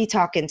want to be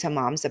talking to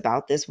moms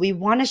about this. We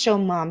want to show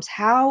moms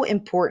how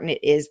important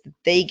it is that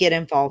they get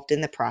involved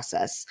in the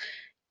process,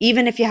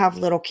 even if you have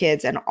little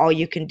kids and all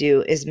you can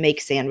do is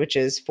make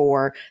sandwiches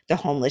for the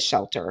homeless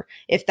shelter.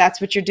 If that's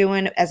what you're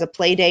doing as a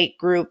play date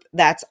group,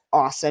 that's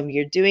awesome.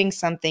 You're doing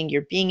something,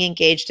 you're being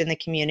engaged in the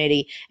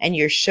community, and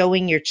you're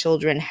showing your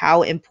children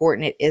how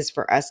important it is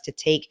for us to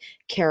take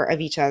care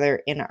of each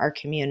other in our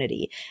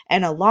community.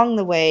 And along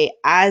the way,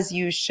 as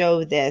you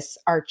show this,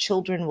 our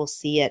children will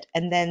see it,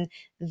 and then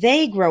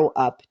they grow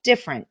up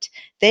different.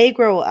 They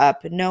grow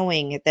up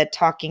knowing that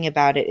talking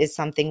about it is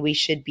something we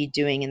should be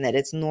doing, and that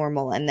it's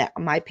normal, and that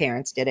my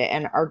parents did it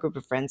and our group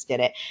of friends did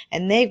it.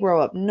 And they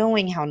grow up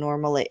knowing how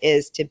normal it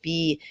is to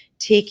be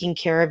taking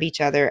care of each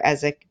other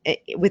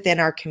within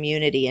our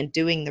community and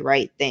doing the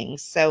right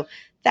things. So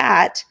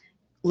that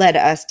led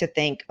us to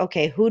think,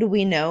 okay, who do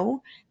we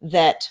know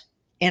that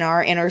in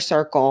our inner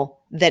circle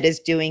that is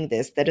doing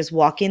this, that is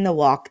walking the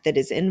walk, that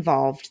is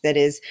involved, that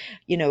is,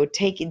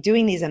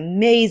 doing these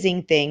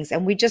amazing things?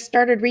 And we just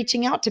started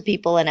reaching out to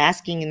people and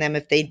asking them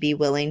if they'd be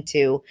willing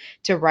to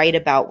write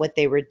about what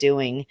they were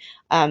doing.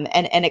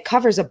 And it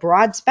covers a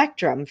broad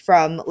spectrum,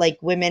 from like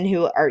women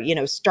who are,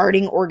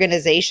 starting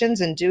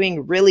organizations and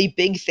doing really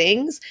big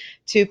things,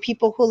 to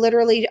people who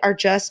literally are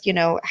just,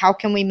 how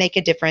can we make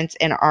a difference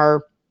in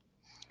our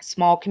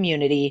small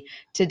community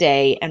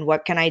today, and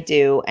what can I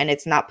do? And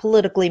it's not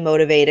politically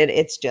motivated.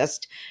 It's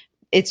just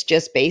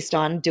based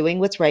on doing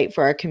what's right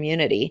for our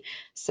community.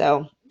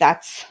 So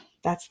that's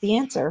the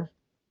answer.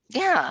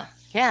 Yeah,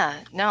 yeah.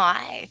 No,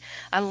 I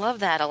love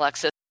that,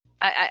 Alexis.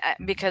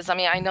 Because I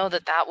mean, I know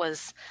that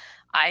was,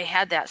 I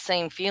had that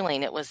same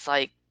feeling. It was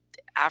like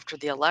after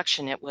the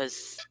election, it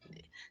was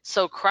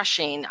so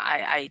crushing.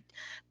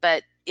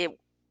 But it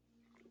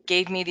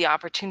gave me the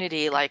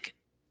opportunity, like,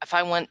 if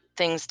I want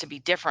things to be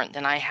different,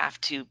 then I have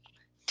to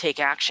take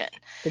action.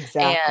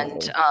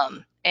 Exactly.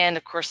 And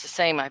of course, the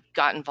same, I've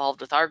got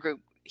involved with our group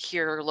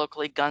here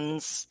locally,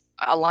 Guns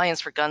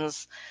Alliance for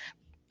Guns,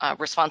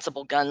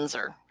 Responsible Guns,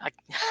 or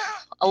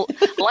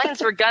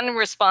Alliance for Gun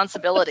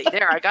Responsibility.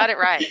 There, I got it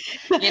right.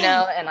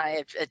 And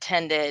I've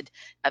attended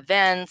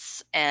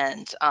events,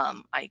 and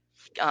I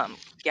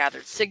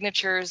gathered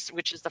signatures,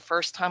 which is the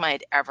first time I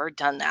had ever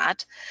done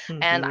that.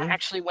 And I Hmm.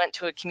 actually went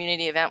to a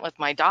community event with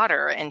my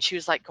daughter, and she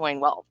was like going,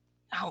 well,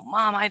 oh,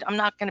 Mom, I'm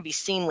not going to be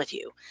seen with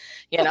you,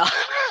 you know.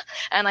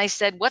 And I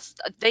said, what's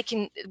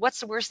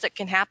the worst that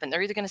can happen?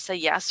 They're either going to say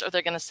yes or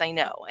they're going to say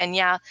no. And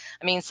yeah,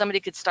 I mean,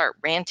 somebody could start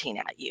ranting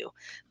at you,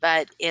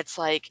 but it's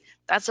like,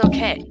 that's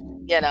okay,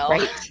 you know.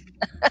 Right.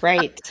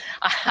 Right.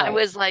 I Right.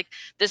 was like,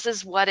 this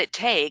is what it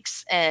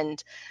takes,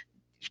 and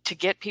to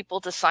get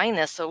people to sign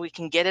this so we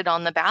can get it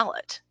on the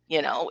ballot.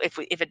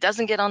 If it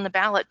doesn't get on the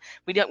ballot,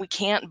 we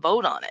can't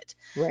vote on it,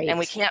 and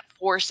we Right. can't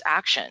force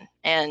action.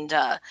 And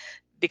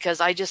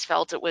because I just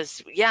felt it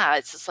was, yeah,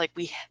 it's just like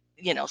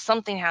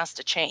something has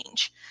to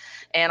change.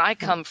 And I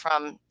come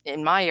from,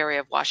 in my area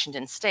of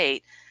Washington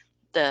State,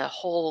 the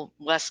whole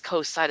West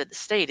Coast side of the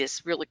state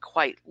is really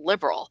quite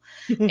liberal,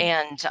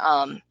 and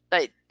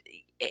but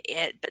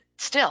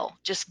still,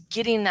 just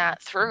getting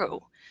that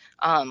through,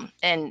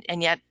 and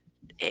yet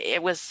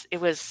it was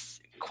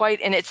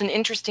quite, and it's an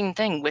interesting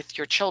thing with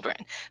your children.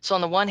 So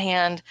on the one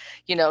hand,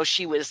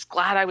 she was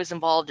glad I was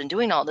involved in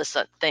doing all this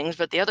things,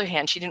 but the other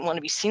hand, she didn't want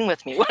to be seen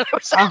with me when I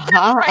was out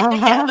there Uh-huh. trying to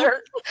Uh-huh.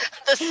 gather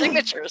the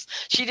signatures.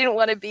 She didn't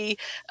want to be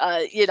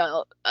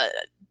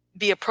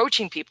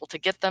approaching people to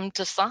get them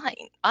to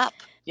sign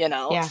up.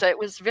 Yeah. So it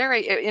was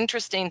very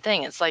interesting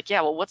thing. It's like,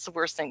 yeah, well, what's the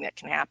worst thing that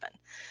can happen?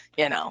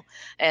 you know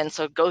and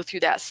so go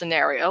through that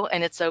scenario,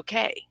 and it's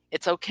okay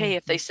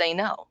if they Mhm. say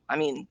no. I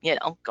mean,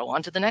 go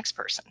on to the next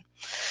person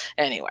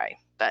anyway.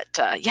 But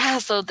yeah,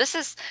 so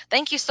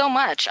thank you so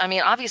much. I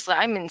mean, obviously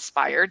I'm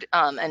inspired,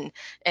 and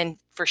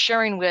for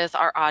sharing with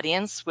our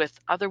audience, with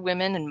other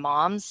women and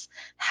moms,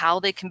 how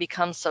they can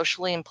become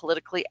socially and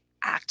politically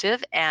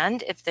active,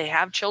 and if they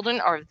have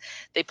children or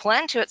they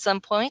plan to at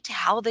some point,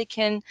 how they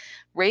can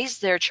raise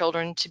their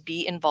children to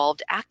be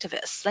involved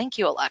activists. Thank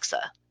you,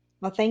 Alexa.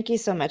 Well, thank you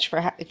so much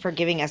for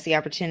giving us the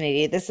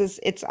opportunity.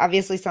 It's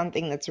obviously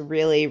something that's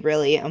really,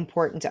 really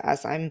important to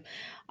us.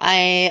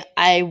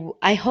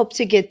 I hope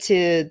to get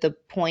to the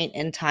point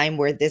in time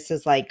where this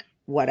is like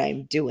what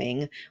I'm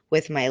doing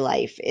with my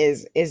life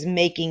is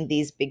making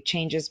these big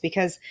changes,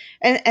 because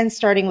and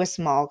starting with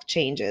small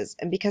changes,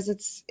 and because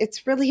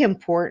it's really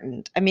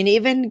important. I mean,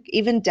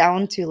 even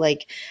down to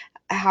like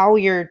how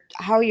your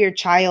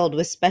child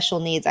with special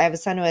needs. I have a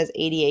son who has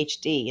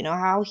ADHD,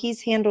 how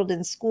he's handled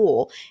in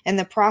school, and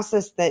the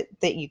process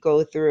that you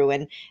go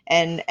through,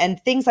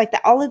 and things like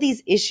that. All of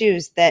these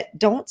issues that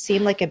don't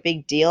seem like a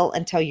big deal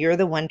until you're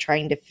the one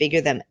trying to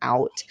figure them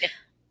out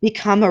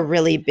become a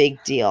really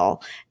big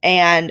deal.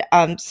 And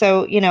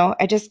so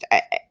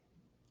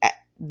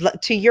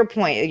to your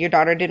point, your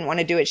daughter didn't want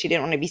to do it. She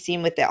didn't want to be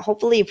seen with it.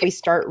 Hopefully, if we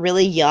start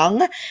really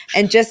young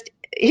and just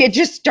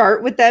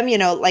start with them,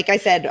 like I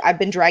said, I've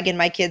been dragging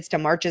my kids to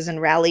marches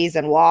and rallies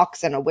and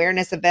walks and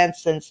awareness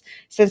events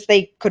since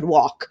they could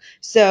walk.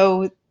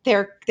 So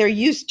they're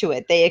used to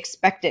it. They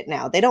expect it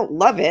now. They don't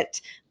love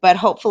it, but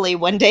hopefully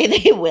one day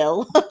they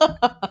will.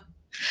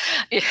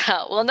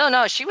 Yeah, well,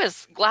 no, she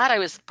was glad I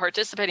was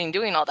participating,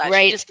 doing all that. She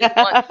Right. just didn't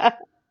want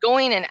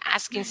going and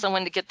asking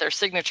someone to get their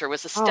signature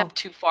was a Oh, step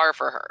too far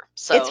for her.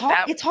 it's So hard.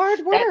 that It's hard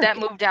that work. that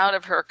moved out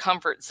of her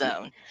comfort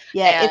zone.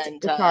 Yeah, it's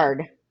And it's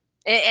hard.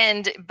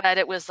 but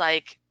it was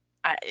like,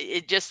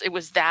 it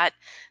was that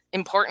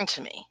important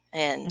to me,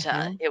 and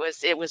Hmm.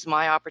 it was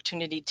my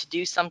opportunity to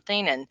do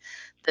something, and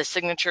the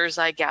signatures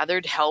I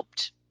gathered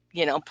helped,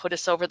 put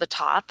us over the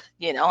top.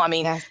 I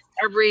mean, Yes,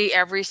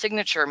 every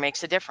signature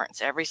makes a difference.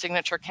 Every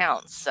signature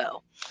counts.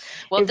 So,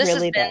 well, it this has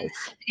really been,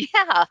 does.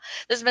 yeah,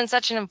 this has been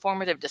such an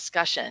informative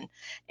discussion.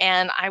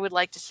 And I would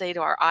like to say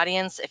to our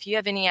audience, if you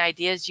have any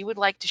ideas you would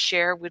like to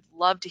share, we'd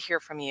love to hear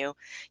from you.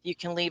 You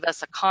can leave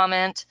us a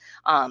comment,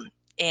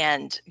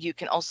 and you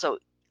can also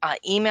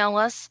email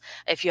us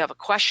if you have a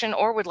question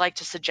or would like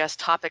to suggest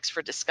topics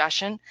for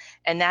discussion.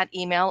 And that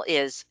email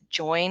is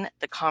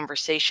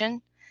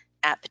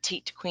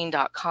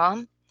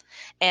jointheconversation@petitequeen.com.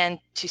 And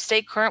to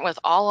stay current with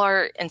all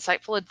our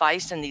insightful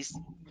advice and these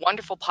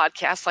wonderful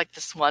podcasts like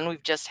this one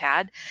we've just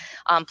had,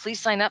 please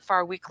sign up for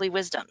our weekly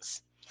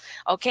wisdoms.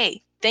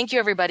 Okay, thank you,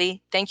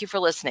 everybody. Thank you for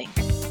listening.